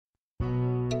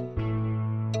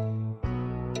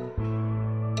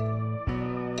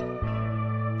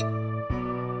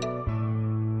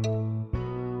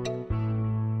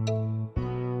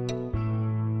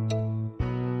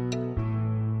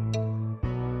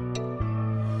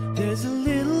There's a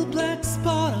little black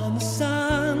spot on the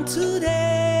sun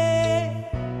today.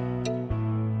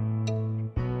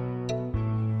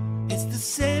 It's the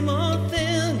same old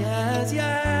thing as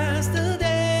yesterday.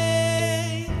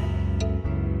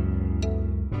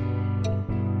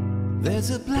 There's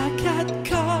a black cat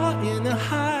caught in a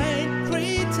high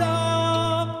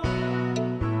treetop.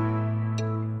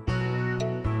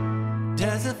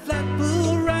 There's a flat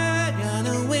bull rag and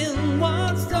a wind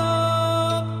won't stop.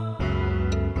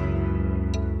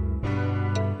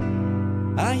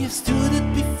 I have stood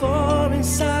it before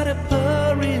inside a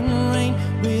pouring rain,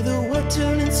 with the world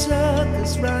turning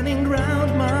circles running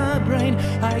round my brain.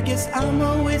 I guess I'm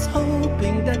always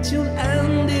hoping that you'll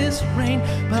end this rain,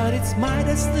 but it's my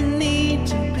destiny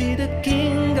to be the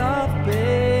king of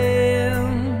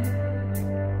pain.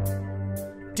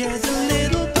 There's a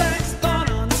little black spot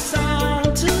on the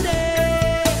sun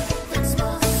today. It's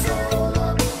my soul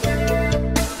up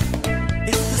there.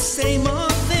 It's the same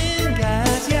old thing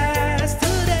as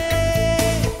yesterday.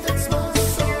 It's my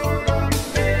soul up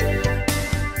there.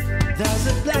 There's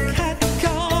a black hat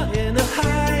caught in a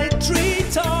high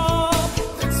treetop.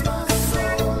 It's my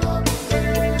soul up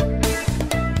there.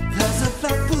 There's a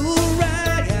flat bull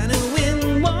rag and a wind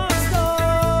won't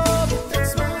stop.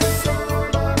 It's my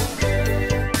soul up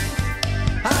there.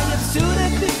 I have stood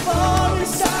it before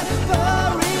inside a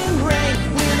pouring rain,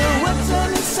 with the world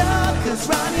turning circles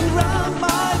running round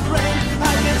my brain.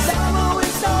 I guess I'm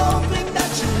always hoping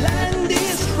that you'll end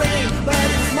this rain, but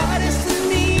it's my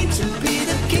destiny to be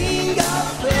the king of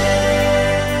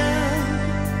pain.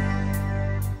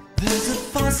 There's a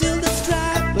fossil that's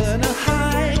trapped on a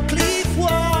high cliff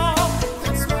wall.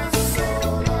 That's my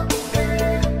soul up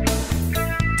there.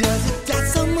 There's a dead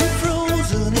someone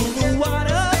frozen in the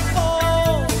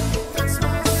waterfall. That's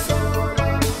my soul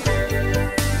up there.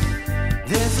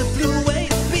 There's a blue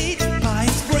wave beach by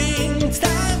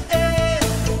springtime air.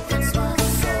 That's my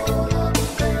soul up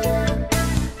there.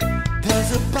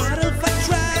 There's a butterfly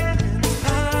trap in the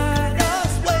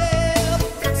paddle's web.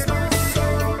 That's my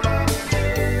soul up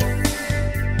there.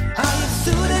 I have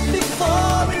stood it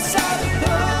before inside a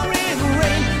pouring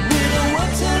rain, with the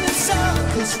world turning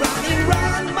circles running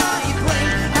round my brain.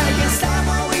 I guess I'm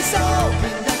always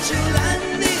hoping that you'll end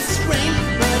this rain,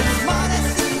 but it's my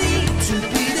destiny to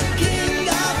be the king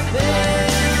of pain.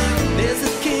 There's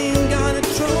a king on a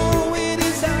throne with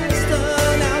his eyes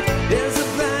turned out. There's a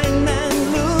blind man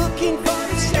looking for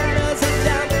the shadows of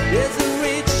doubt. There's a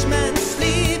rich man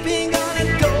sleeping on a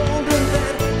golden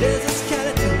bed. There's a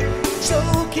skeleton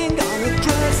choking on a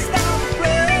crust of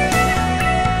bread.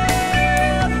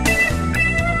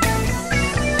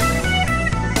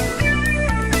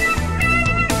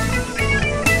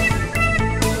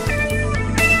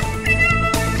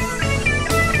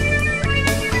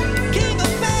 King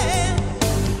of men.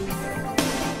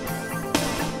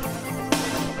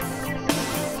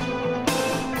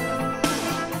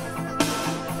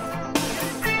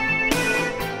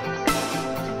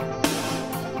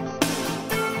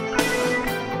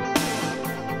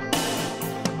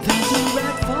 There's a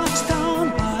red fox down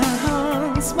by a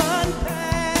huntsman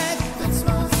pack. That's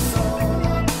my soul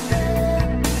up there.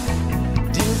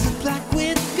 There's a black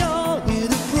with gold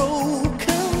with a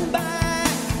broken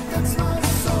back. That's my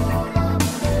soul up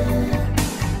there.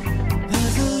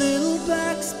 There's a little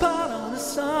black spot on the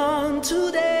sun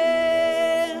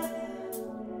today.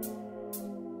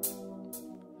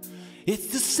 It's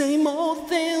the same old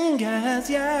thing as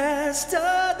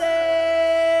yesterday.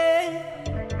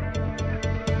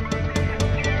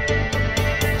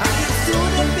 I have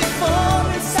stood it before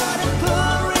inside a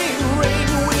pouring rain,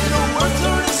 with the world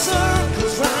turning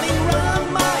circles running round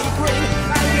my brain.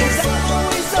 I guess I'm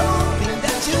always hoping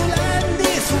that you'll end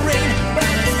this rain,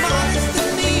 but it's my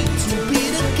destiny to be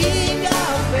the king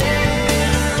of pain.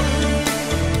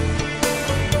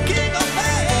 King of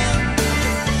pain.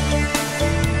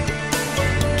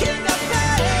 King of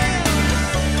pain.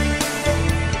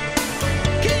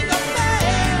 King of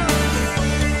pain.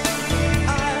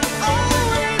 I've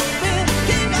always been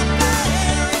king of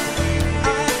pain.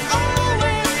 I've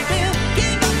always been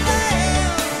king of pain.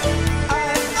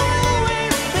 I've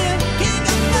always been king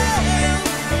of pain.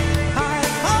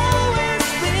 I've always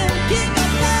been king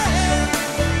of pain.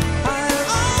 I've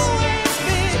always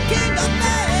been king of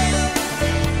pain.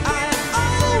 I've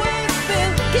always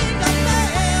been king of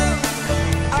pain.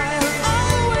 I've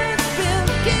always been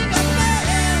king of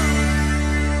pain.